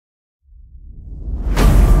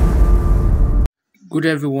Good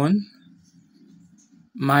everyone,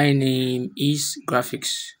 my name is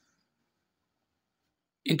Graphics.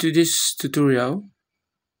 In today's tutorial,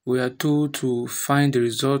 we are told to find the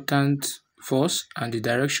resultant force and the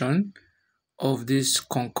direction of this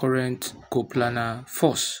concurrent coplanar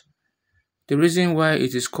force. The reason why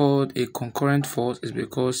it is called a concurrent force is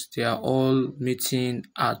because they are all meeting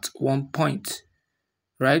at one point,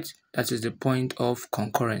 right? That is the point of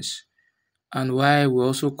concurrence. And why we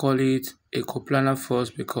also call it a coplanar force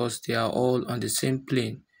because they are all on the same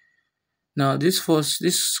plane. Now this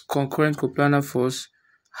concurrent coplanar force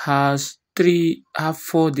has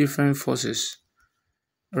four different forces,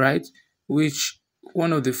 right? Which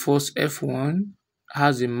one of the force F1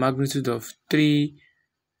 has a magnitude of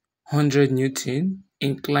 300 Newton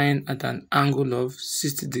inclined at an angle of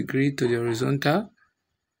 60 degrees to the horizontal.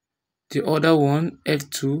 The other one,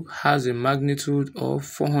 F2, has a magnitude of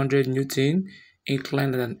 400 Newton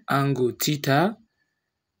inclined at an angle theta.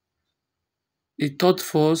 The third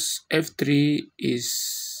force, F3,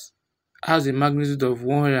 has a magnitude of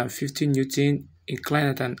 150 Newton inclined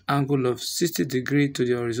at an angle of 60 degrees to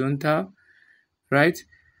the horizontal, right?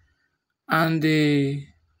 And the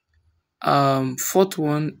fourth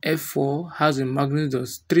one, F4, has a magnitude of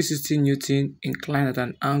 360 Newton inclined at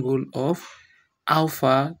an angle of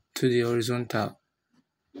alpha to the horizontal.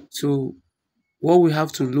 So what we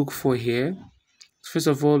have to look for here, first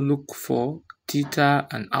of all, look for theta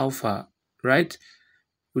and alpha, right?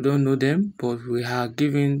 We don't know them, but we are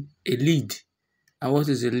given a lead. And what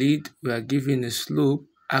is a lead? We are given a slope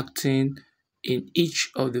acting in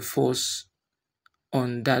each of the force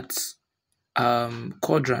on that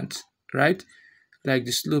quadrant, right? Like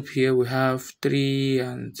the slope here, we have 3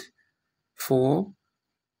 and 4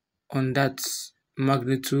 on that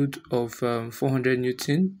magnitude of 400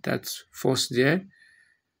 Newton, that's force there.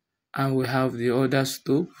 And we have the other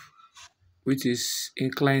slope, which is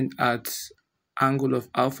inclined at angle of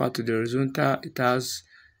alpha to the horizontal. It has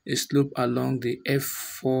a slope along the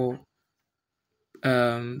F4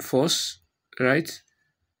 force, right?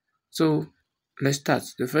 So let's start.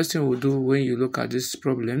 The first thing we'll do when you look at this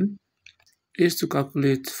problem is to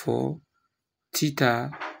calculate for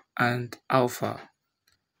theta and alpha.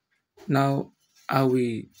 Now I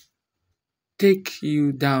will take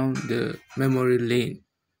you down the memory lane,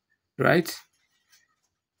 right?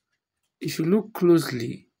 If you look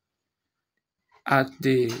closely at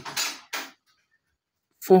the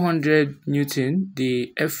 400 Newton,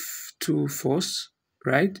 the F2 force,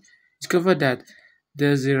 right? Discover that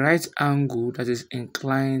there's a right angle that is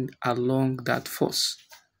inclined along that force,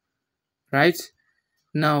 right?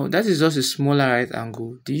 Now, that is just a smaller right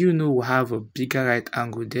angle. Do you know we have a bigger right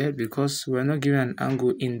angle there? Because we're not given an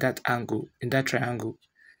angle, in that triangle.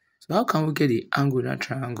 So how can we get the angle in that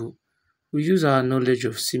triangle? We use our knowledge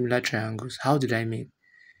of similar triangles. How did I mean?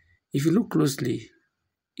 If you look closely,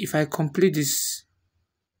 if I complete this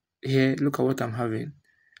here, look at what I'm having.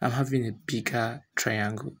 I'm having a bigger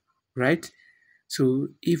triangle, right? So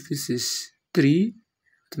if this is 3,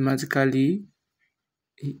 automatically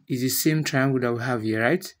it's the same triangle that we have here,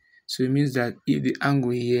 right? So it means that if the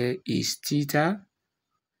angle here is theta,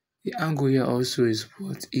 the angle here also is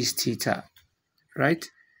what? Is theta, right?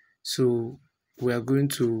 So we are going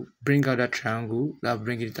to bring out that triangle. I'll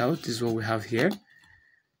bring it out. This is what we have here.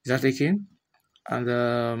 Is that taken?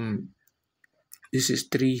 And this is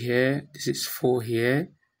 3 here. This is 4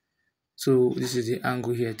 here. So this is the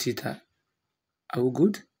angle here, theta. Are we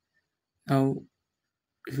good? Now,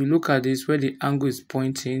 if you look at this, where the angle is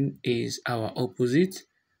pointing is our opposite,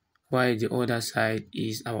 while the other side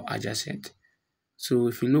is our adjacent. So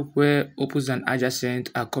if you look where opposite and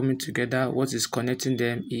adjacent are coming together, what is connecting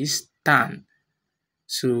them is tan.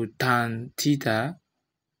 So tan theta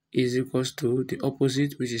is equals to the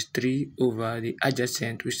opposite, which is 3, over the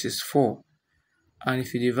adjacent, which is 4. And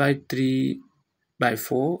if you divide 3 by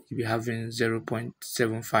 4, you'll be having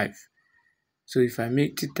 0.75. So if I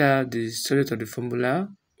make theta the solid of the formula,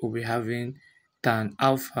 we'll be having tan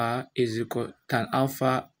alpha is equal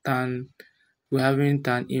we're having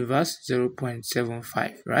tan inverse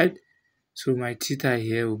 0.75, right? So my theta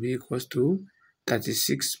here will be equals to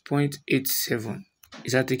 36.87.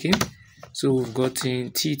 Is that taken? So we've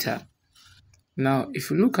gotten theta. Now if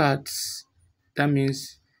you look at, that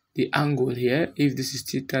means the angle here, if this is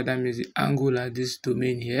theta, that means the angle at this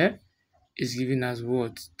domain here is given as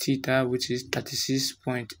what? Theta, which is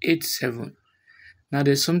 36.87. Now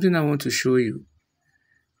there's something I want to show you.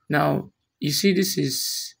 Now you see this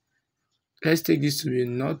is, let's take this to be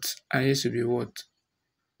north and this to be what?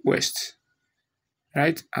 West,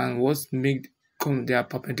 right? And what make they are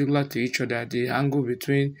perpendicular to each other, the angle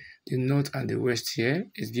between the north and the west here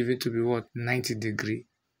is given to be what? 90 degree.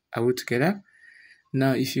 Are we together?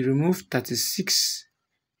 Now, if you remove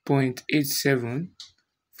 36.87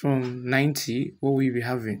 from 90, what will you be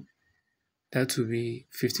having? That will be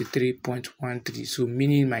 53.13. So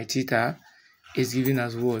meaning my theta is given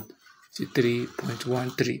as what?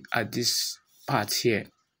 53.13 at this part here.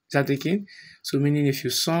 Is that taken? So meaning if you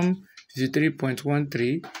sum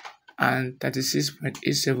 53.13 and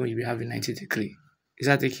 36.87, you'll be having 90 degree. Is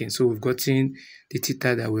that taken? So we've gotten the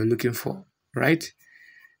theta that we're looking for, right?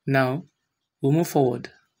 Now, we'll move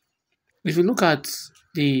forward. If you look at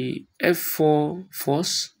the F4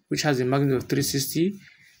 force, which has a magnitude of 360,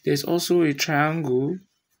 there's also a triangle,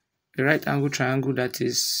 a right angle triangle that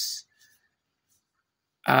is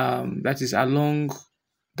along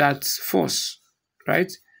that force,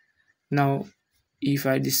 right? Now, if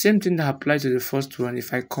the same thing that applies to the first one,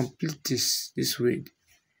 if I complete this way,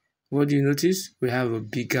 what do you notice? We have a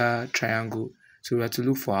bigger triangle, so we have to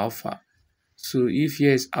look for alpha. So if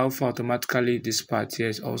here is alpha, automatically this part here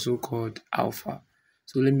is also called alpha.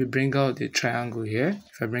 So let me bring out the triangle here.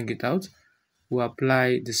 If I bring it out, we'll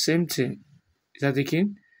apply the same thing. Is that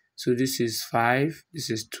taken? So this is 5,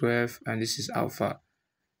 this is 12, and this is alpha.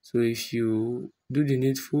 So if you do the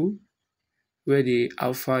needful, where the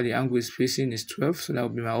alpha, the angle is facing is 12, so that will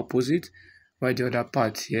be my opposite, while the other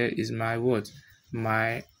part here is my what?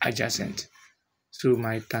 My adjacent. So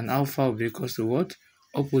my tan alpha will be equal to what?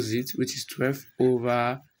 Opposite, which is 12,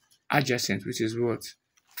 over adjacent, which is what?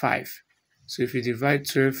 5. So if you divide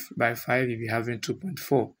 12 by 5, you'll be having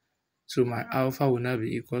 2.4. So my alpha will now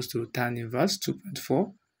be equals to tan inverse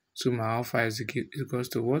 2.4. So my alpha is equals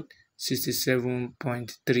to what?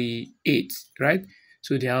 67.38, right?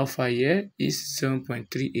 So the alpha here is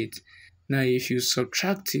 7.38. Now if you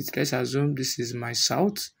subtract it, let's assume this is my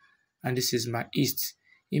south and this is my east.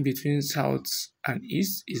 In between south and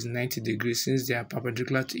east is 90 degrees since they are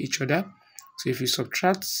perpendicular to each other. So if you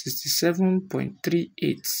subtract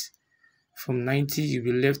 67.38 from 90, you'll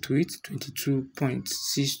be left with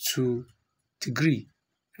 22.62 degree,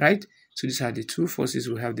 right? So these are the two forces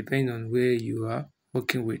we have depending on where you are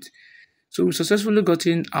working with. So we successfully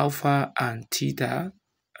gotten alpha and theta,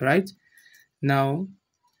 right? Now,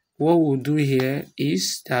 what we'll do here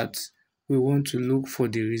is that we want to look for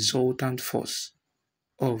the resultant force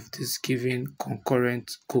of this given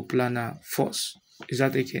concurrent coplanar force. Is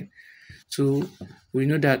that okay? So we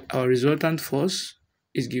know that our resultant force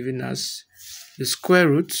is giving us the square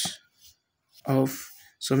root of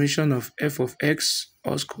summation of f of x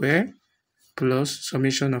all square plus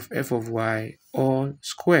summation of f of y all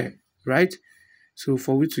square, right? So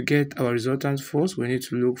for we to get our resultant force, we need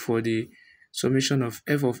to look for the summation of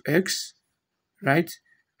f of x, right?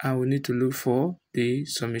 And we need to look for the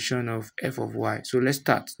summation of f of y. So let's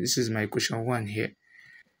start. This is my equation 1 here.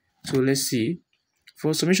 So let's see.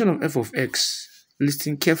 For summation of f of x,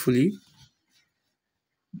 listen carefully.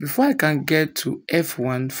 Before I can get to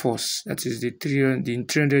F1 force, that is the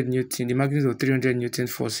 300 Newton, the magnitude of 300 Newton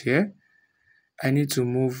force here, I need to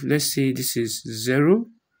move, let's say this is 0,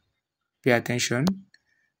 pay attention,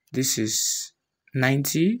 this is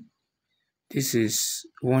 90, this is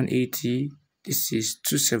 180, this is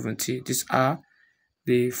 270. These are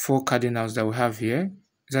the 4 cardinals that we have here.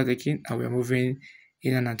 Is that taken? And we're moving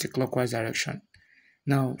in an anti-clockwise direction.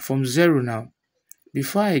 Now, from 0 now,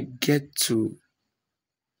 before I get to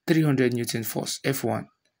 300 Newton force, F1,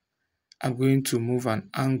 I'm going to move an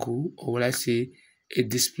angle, or will I say a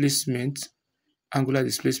displacement, angular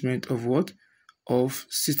displacement of what? Of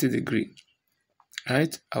 60 degree.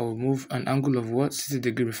 Right? I will move an angle of what? 60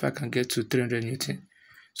 degree before I can get to 300 Newton.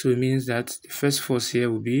 So it means that the first force here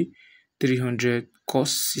will be 300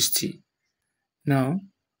 cos 60. Now,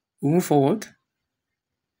 we move forward.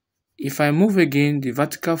 If I move again, the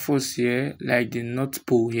vertical force here, like the north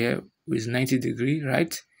pole here, is 90 degree,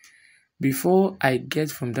 right? Before I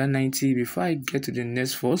get from that 90, before I get to the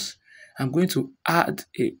next force, I'm going to add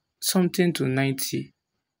something to 90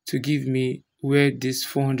 to give me where this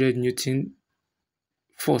 400 Newton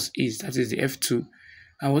force is, that is the F2.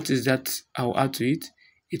 And what is that I'll add to it?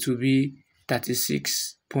 It will be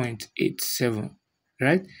 36.87,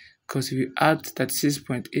 right? Because if you add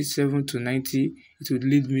 36.87 to 90, it will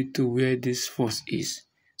lead me to where this force is.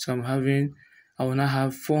 So I will now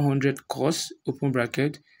have 400 cos, open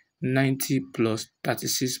bracket, 90 plus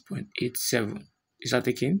 36.87. Is that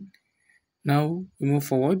taken? Now we move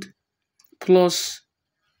forward. Plus,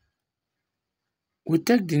 we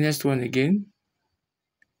take the next one again.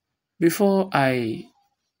 Before I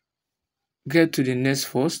get to the next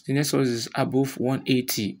force is above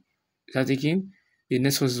 180. Is that taken? The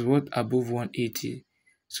next force is what? Above 180.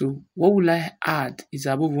 So what will I add? It's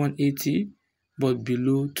above 180 but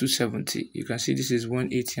below 270. You can see this is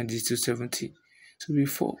 180 and this is 270. So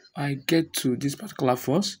before I get to this particular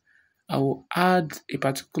force, I will add a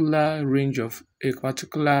particular range of a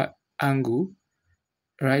particular angle,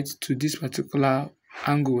 right, to this particular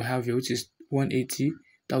angle we have here, which is 180.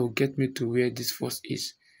 That will get me to where this force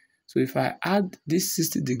is. So if I add this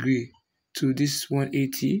 60-degree to this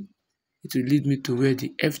 180, it will lead me to where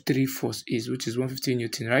the F3 force is, which is 150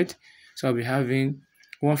 Newton, right? So I'll be having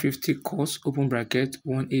 150 cos, open bracket,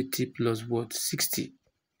 180 plus what? 60.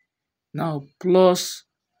 Now, plus,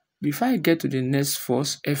 before I get to the next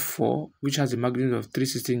force, F4, which has a magnitude of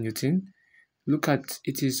 360 Newton, look at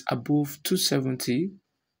it is above 270,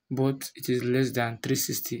 but it is less than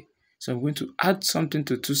 360. So I'm going to add something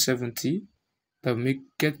to 270 that will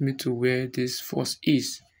get me to where this force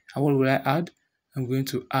is. And what will I add? I'm going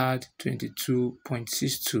to add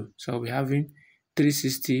 22.62. So I'll be having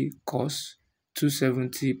 360 cos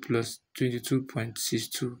 270 plus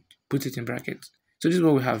 22.62. Put it in brackets. So this is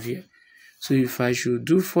what we have here. So if I should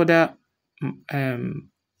do further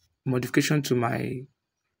modification to my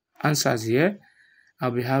answers here, I'll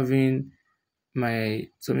be having my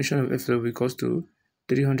summation of F equals to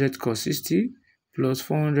 300 cos 60 plus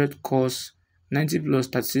 400 cos 90 plus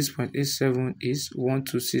 36.87 is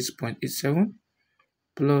 126.87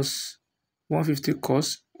 plus 150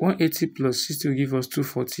 cos 180 plus 60 will give us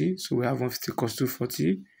 240. So we have 150 cos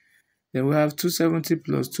 240. Then we have 270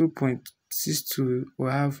 plus 2.62. We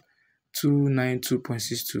have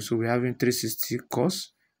 292.62. So we're having 360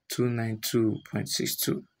 cos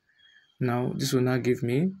 292.62. Now this will now give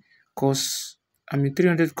me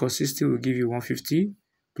 300 cos 60 will give you 150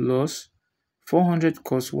 plus 400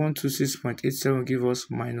 cos 126.87 will give us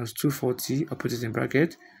minus 240. I'll put it in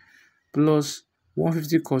bracket. Plus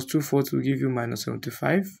 150 cos 240 will give you minus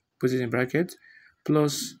 75. Put it in bracket.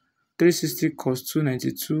 Plus 360 cos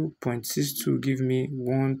 292.62 will give me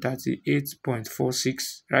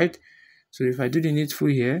 138.46. Right? So if I do the needful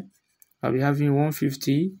here, I'll be having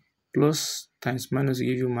 150 plus times minus will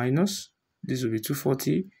give you minus. This will be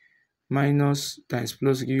 240 minus times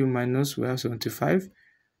plus will give you minus. We have 75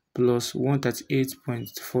 plus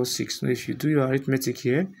 138.46. Now if you do your arithmetic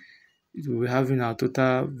here, it will be having our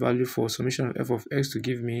total value for summation of f of x to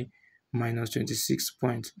give me minus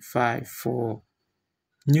 26.54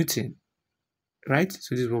 Newton. Right?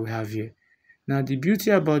 So this is what we have here. Now the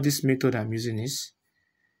beauty about this method I'm using is,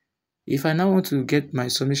 if I now want to get my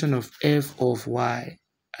summation of f of y,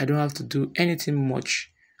 I don't have to do anything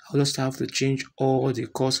much. I'll just have to change all the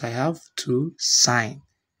cos I have to sine.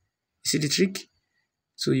 You see the trick?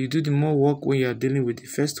 So you do the more work when you are dealing with the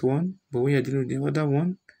first one, but when you are dealing with the other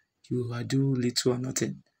one, you do little or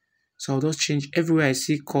nothing. So I'll just change everywhere I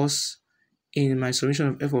see cos in my summation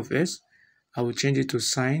of f of s, I will change it to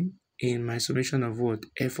sine in my summation of what?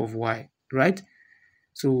 F of y, right?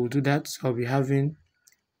 So we'll do that. So I'll be having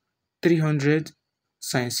 300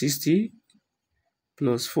 sine 60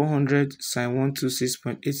 plus 400 sine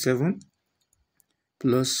 126.87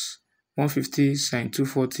 plus 150 sine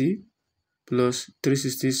 240 plus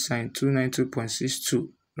 360 sine 292.62,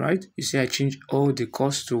 right? You see I change all the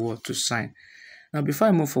cos to what? To sine. Now before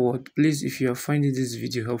I move forward, please, if you are finding this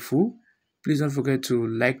video helpful, please don't forget to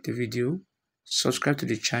like the video, subscribe to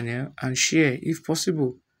the channel, and share if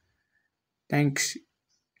possible. Thanks.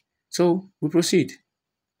 So we proceed.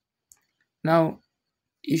 Now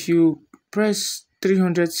if you press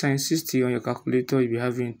 300 sine 60 on your calculator, you'll be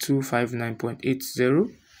having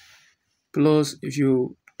 259.80 plus if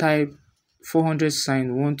you type 400 sine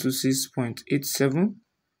 126.87 on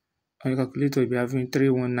your calculator, you'll be having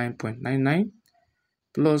 319.99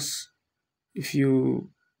 plus if you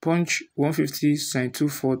punch 150 sine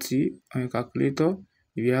 240 on your calculator,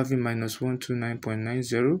 you'll be having minus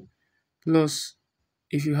 129.90 plus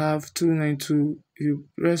if you have 292, if you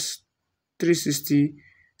press 360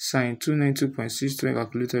 sine 292.62 on your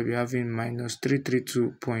calculator, you'll be having minus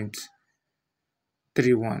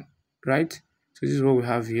 332.31, right? So this is what we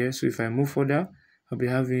have here. So if I move further, I'll be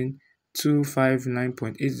having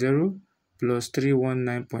 259.80 plus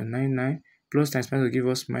 319.99 plus times minus will give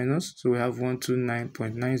us minus. So we have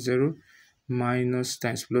 129.90 minus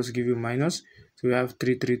times plus will give you minus. So we have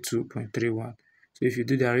 332.31. So if you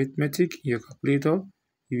do the arithmetic in your calculator,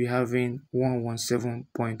 you'll be having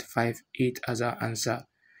 117.58 as our answer.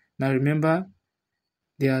 Now remember,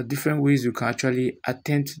 there are different ways you can actually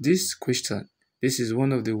attempt this question. This is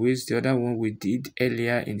one of the ways. The other one we did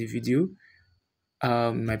earlier in the video,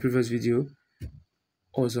 my previous video,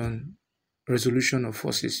 was on resolution of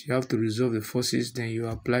forces. You have to resolve the forces, then you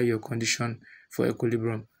apply your condition for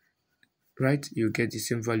equilibrium. right, you get the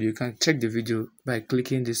same value. You can check the video by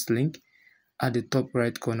clicking this link at the top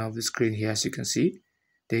right corner of the screen here. As you can see,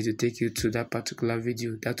 there will take you to that particular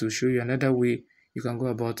video that will show you another way you can go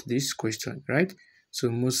about this question, right? So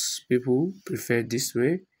most people prefer this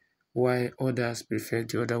way, while others prefer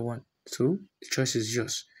the other one. So the choice is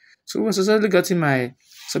yours. So we're successfully getting my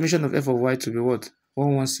summation of f of y to be what?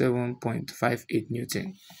 117.58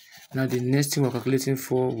 Newton. Now the next thing we're calculating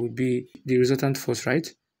for will be the resultant force, right?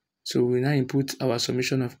 So we now input our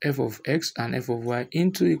summation of f of x and f of y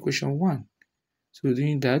into equation 1. So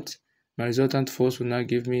doing that, my resultant force will now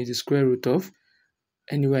give me the square root of,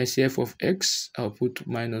 anywhere I see f of x, I'll put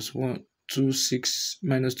minus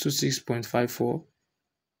 26.54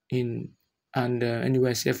 in, and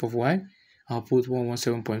anywhere I see f of y, I'll put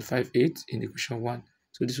 117.58 in equation 1.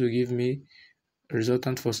 So this will give me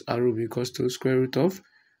resultant force R will be equals to square root of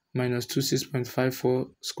minus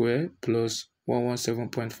 26.54 square plus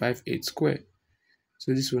 117.58 square.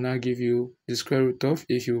 So this will now give you the square root of,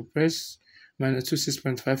 if you press minus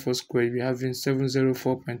 26.54 square, you'll be having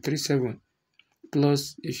 704.37,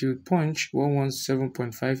 plus if you punch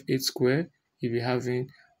 117.58 square, you'll be having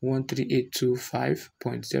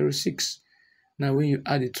 13825.06. Now when you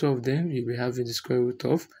add the two of them, you'll be having the square root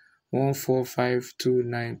of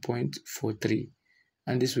 14529.43.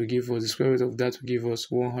 And this will give us, the square root of that will give us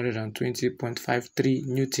 120.53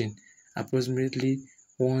 Newton, approximately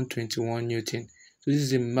 121 Newton. So this is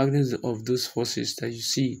the magnitude of those forces that you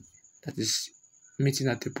see that is meeting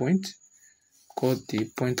at a point called the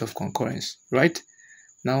point of concurrence, right?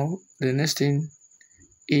 Now the next thing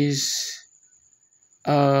is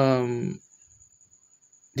the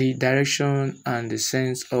direction and the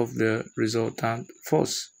sense of the resultant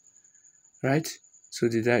force, right? So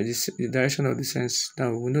the direction of the sense,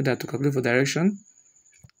 now we know that to calculate for direction,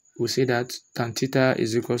 we'll say that tan theta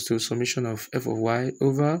is equals to summation of f of y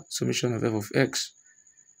over summation of f of x.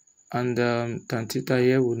 And tan theta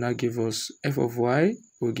here will now give us f of y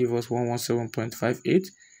will give us 117.58,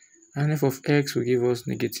 and f of x will give us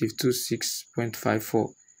negative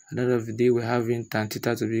 26.54. At the end of the day, we're having tan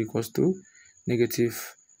theta to be equals to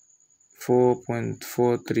negative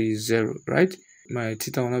 4.430, right? My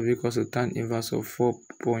theta will now be equals to tan inverse of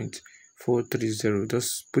 4.430.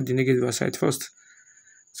 Just put the negative aside first.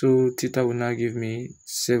 So theta will now give me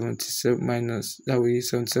 77 minus, that will be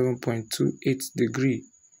 77.28 degree.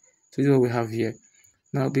 So this is what we have here.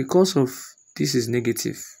 Now because of this is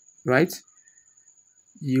negative, right?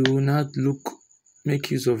 You will not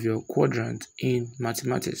make use of your quadrant in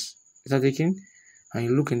mathematics. Is that taken? And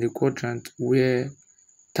you look in the quadrant where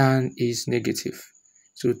tan is negative.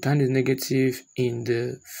 So tan is negative in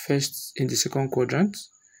the second quadrant,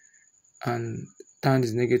 and tan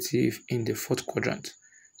is negative in the fourth quadrant.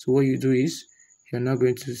 So what you do is, you're now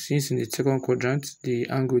going to, since in the second quadrant the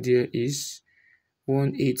angle there is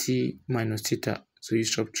 180 minus theta, so you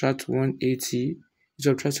subtract 180, you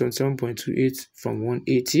subtract 77.28 from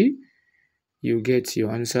 180, you get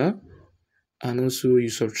your answer. And also you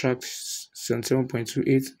subtract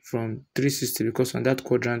 77.28 from 360, because on that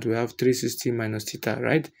quadrant we have 360 minus theta,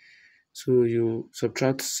 right? So you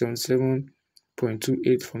subtract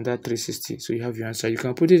 77.28 from that 360, so you have your answer. You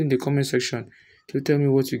can put it in the comment section to tell me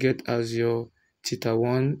what you get as your theta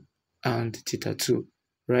 1 and theta 2,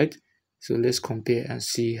 right? So let's compare and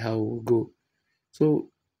see how we'll go.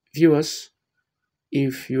 So viewers,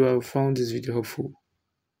 if you have found this video helpful,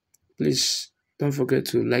 please don't forget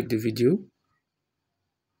to like the video,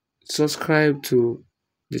 subscribe to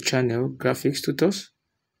the channel Graphics Tutors,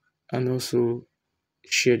 and also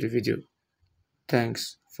share the video.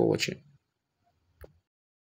 Thanks for watching.